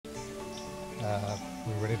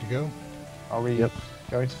We ready to go? Are we Yep.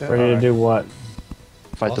 going to do it? Ready to Alright. do what?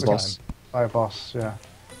 Fight the boss. Fire boss, yeah. Here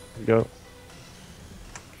we go.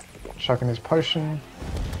 Chucking his potion.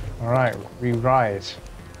 Alright, we ride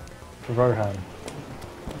for Rohan.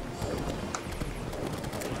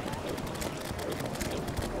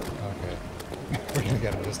 Okay. We're gonna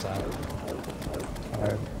get him this time.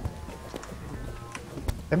 Alright.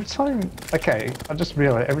 Every time, okay, I just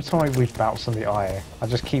realised every time we bounce on the eye, I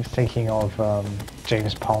just keep thinking of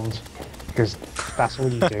James Pond, because that's all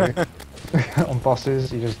you do on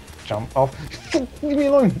bosses. You just jump off. Leave me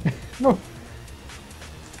alone! No.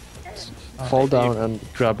 Fall down and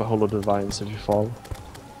grab a hold of the vines if you fall.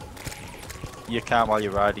 You can't while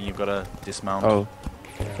you're riding. You've got to dismount. Oh,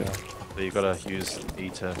 So you've got to use E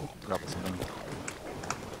to grab something.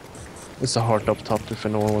 it's a heart up top if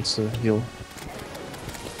anyone wants to heal.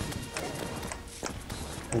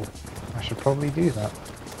 Ooh, I should probably do that.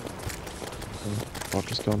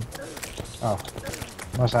 Heart is gone. Oh,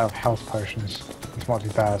 must have health potions. This might be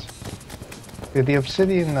bad. Did the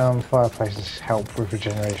obsidian fireplaces help with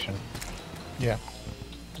regeneration? Yeah.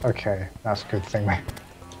 Okay, that's a good thing.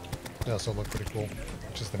 They also look pretty cool,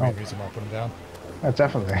 which is the main reason why I put them down. Oh,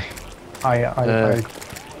 definitely.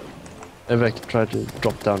 Evek tried to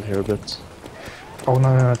drop down here a bit. Oh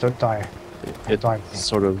no, don't die. It die.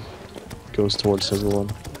 sort of goes towards everyone.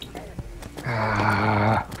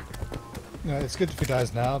 Ah. No, it's good if he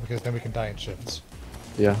dies now, because then we can die in shifts.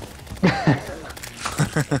 Yeah. At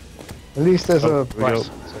least there's Oh, a here we go.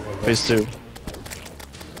 Phase 2.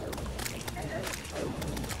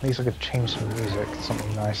 At least I could change some music,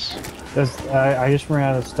 something nice. I just ran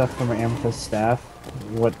out of stuff for my amethyst staff.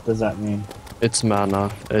 What does that mean? It's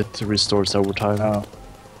mana. It restores over time. Oh.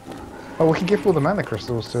 Oh, we can give all the mana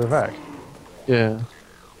crystals to Evek. Yeah.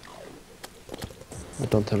 I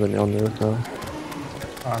don't have any on there right now.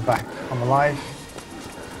 Oh, I'm back. I'm alive.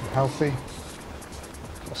 I'm healthy.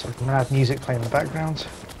 Got some mad music playing in the background.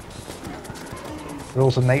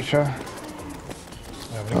 Rules of nature.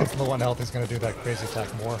 Yeah, when he gets to the 1 health, he's gonna do that crazy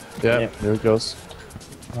attack more. Yeah, Yeah. there it goes.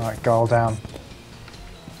 Alright, Gull down.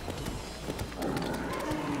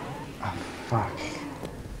 Oh, fuck.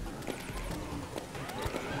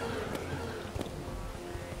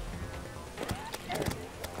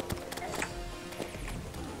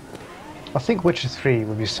 I think Witcher 3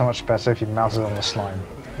 would be so much better if you mounted on the slime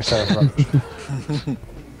instead of rubbish.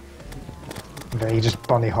 Then you just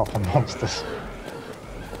bunny hop on monsters.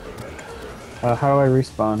 How do I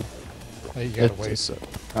respawn? Hey, you gotta wait. It's,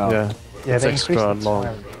 Oh. yeah, Yeah, it's they extra increase the long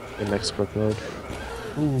time. in expert mode.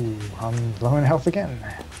 Ooh, I'm low in health again.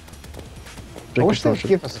 I Drink wish a they'd potion.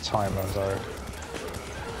 give us a timer though.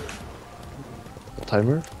 A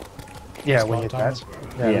timer? Yeah, when Respawn you're timer?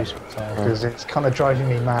 dead. Yeah. Because it's kind of driving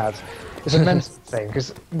me mad. It's a mental thing,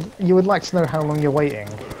 because you would like to know how long you're waiting.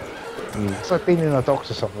 So I've been in a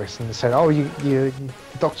doctor's office and they said, oh, the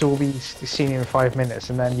doctor will be seen in 5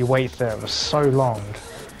 minutes, and then you wait there for so long.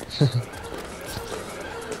 Oh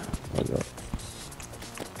god.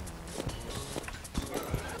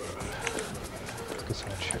 Let's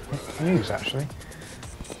go check the news, actually.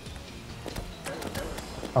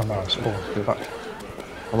 Oh no, it's full. Fuck.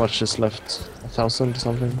 How much is left? 1,000 or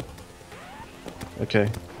something? Okay.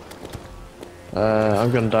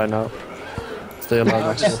 I'm gonna die now. Stay alive,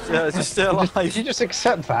 Axel. Just stay alive. Did you just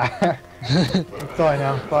accept that? Die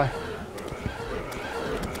now, bye.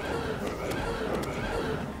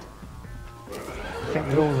 I think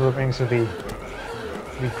Lord of the Rings would be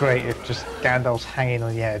great if just Gandalf's hanging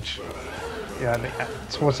on the edge. Yeah,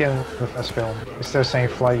 towards the end of the first film, instead of saying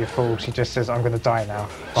fly you fools, he just says, I'm gonna die now.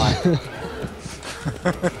 Bye.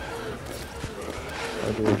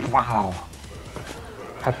 Wow.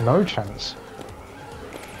 Had no chance.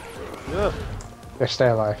 Yeah. Yeah, stay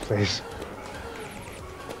alive, please.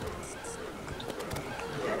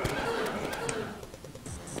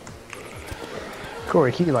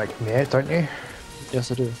 Corey, you like Nier, don't you?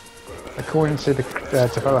 Yes, I do. According to the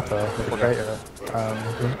developer, the creator,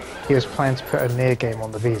 he was planning to put a Nier game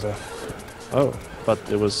on the Vita. Oh, but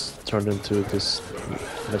it was turned into this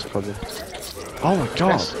next project. Oh my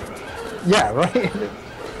god! Yes. Yeah, right?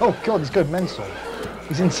 Oh god, he's going mental.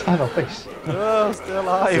 He's inside our base. Oh, stay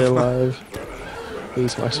alive. Stay alive.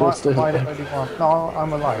 Please, Maxwell, stay Mine alive. only one. No,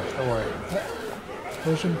 I'm alive, don't worry.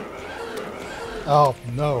 Potion. Oh,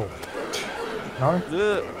 no. No?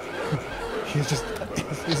 Yeah.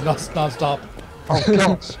 He's not non-stop. Oh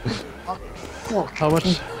god. Fuck. How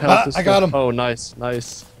much health is I got left? him. Oh, nice,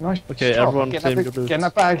 nice. Nice. Okay, job. everyone Get claim that, your loot. Get in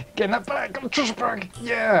that bag. Get in that bag. Got a treasure bag.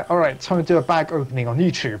 Yeah. Alright, time to do a bag opening on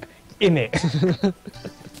YouTube. In it.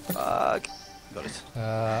 Fuck. Got it.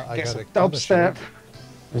 I Get got some a gun to shoot. dubstep.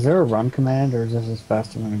 Is there a run command, or is this as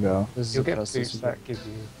fast I'm gonna go? This is You'll the get fastest boosts you that give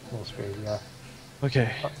you more speed, yeah. can.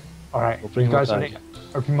 Okay. Alright, Opening you guys my want bag.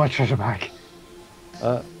 to open my treasure bag.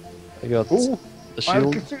 I got Ooh, the I have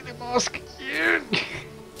a shield. Cthulhu mask! Yeah.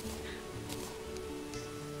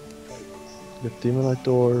 Got Demonite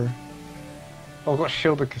door. Oh, I've got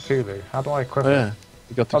Shield of Cthulhu. How do I equip Oh it? yeah,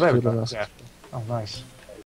 you got the Oh, there we Cthulhu go. mask. Yeah. Oh, nice.